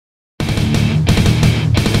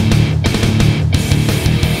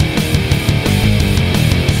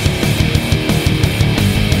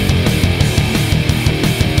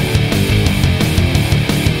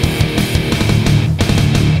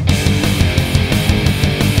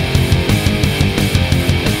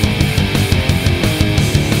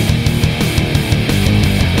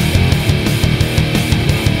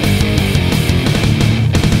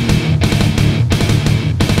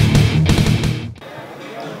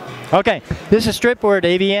Okay, this is Striptaculous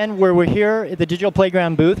AVN, where we're here at the Digital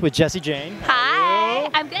Playground booth with Jessie Jane. Hi,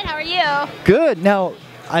 I'm good. How are you? Good. Now,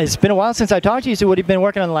 it's been a while since I talked to you, so what have you been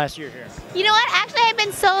working on the last year here? You know what? Actually, I've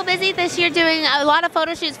been so busy this year doing a lot of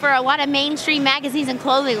photo shoots for a lot of mainstream magazines and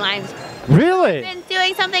clothing lines. Really? I've been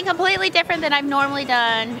doing something completely different than I've normally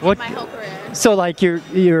done in my whole career. So, like,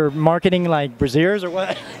 you're marketing like brassieres or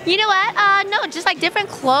what? You know what? No, just like different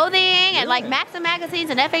clothing and like Maxum magazines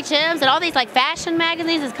and FHMs and all these like fashion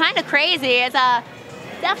magazines. It's kind of crazy. It's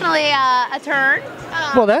definitely a turn.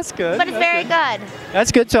 Well, that's good. But it's very good.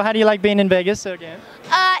 That's good. So, how do you like being in Vegas again?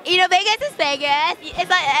 You know, Vegas is Vegas.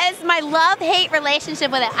 It's my love-hate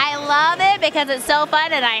relationship with it. I love it because it's so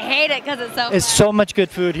fun, and I hate it because it's so fun. It's so much good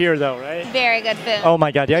food here, though, right? Very good food. Oh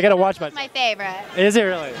my God! Yeah, I gotta watch my favorite. Is it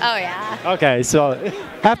really? Oh yeah. Okay, so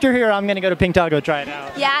after here, I'm gonna go to Pink Taco try it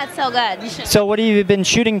out. Yeah, it's so good. You should. So, what have you been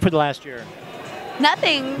shooting for the last year?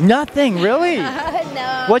 Nothing. Nothing, really?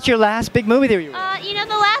 No. What's your last big movie that you were? You know,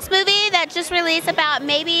 the last movie that just released about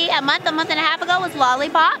maybe a month and a half ago was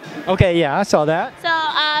Lollipop. Okay, yeah, I saw that. So,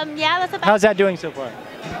 yeah, that's about. How's that doing so far?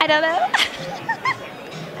 I don't know.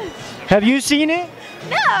 Have you seen it?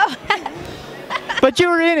 No. But you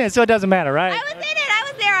were in it, so it doesn't matter, right? I was in it. I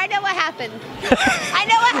was there. I know what happened. I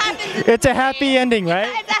know what happened. It's a happy ending,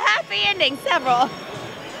 right? It's a happy ending. Several.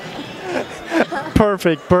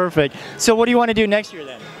 Perfect, perfect. So what do you want to do next year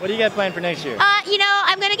then? What do you got planned for next year? You know,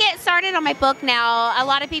 I'm going to get started on my book now. A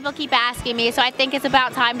lot of people keep asking me, so I think it's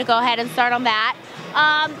about time to go ahead and start on that.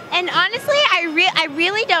 And honestly, I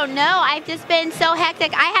really don't know. I've just been so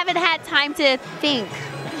hectic. I haven't had time to think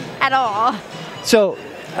at all. So,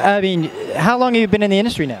 I mean, how long have you been in the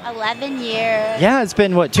industry now? 11 years. Yeah, it's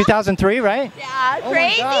been, what, 2003, right? Yeah, Oh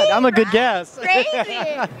crazy. my God, I'm a good right? guess. Crazy.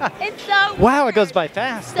 It's so Wow, it goes by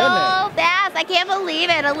fast, so doesn't it? fast. I can't believe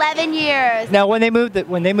it. 11 years. Now, when they moved the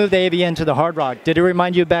AVN to the Hard Rock, did it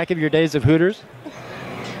remind you back of your days of Hooters?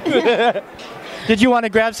 Did you want to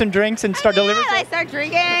grab some drinks and start delivering? Yeah, I start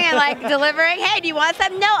drinking and like delivering. Hey, do you want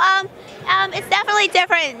some? No, it's definitely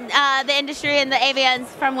different, the industry and the AVNs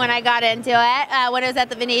from when I got into it. When it was at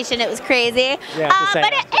the Venetian, it was crazy.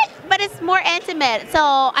 Yeah, but it's more intimate, so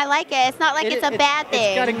I like it. It's not like it's a bad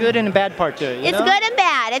thing. It's got a good and a bad part to it, It's good and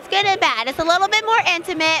bad. It's good and bad. It's a little bit more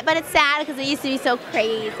intimate, but it's sad because it used to be so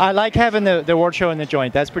crazy. I like having the award show in the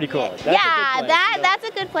joint. That's pretty cool. That's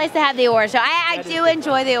a good place to have the award show. I do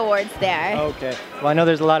enjoy the awards there. Okay. Well, I know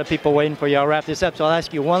there's a lot of people waiting for you. I'll wrap this up, so I'll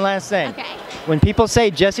ask you one last thing. Okay. When people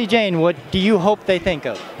say Jessie Jane, what do you hope they think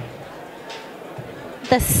of?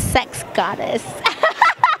 The sex goddess.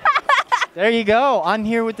 There you go. I'm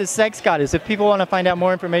here with the sex goddess. If people want to find out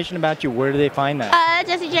more information about you, where do they find that?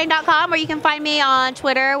 JessieJane.com, or you can find me on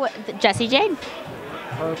Twitter with Jessie Jane.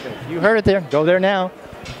 Perfect. You heard it there. Go there now.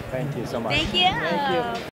 Thank you so much. Thank you. Thank you.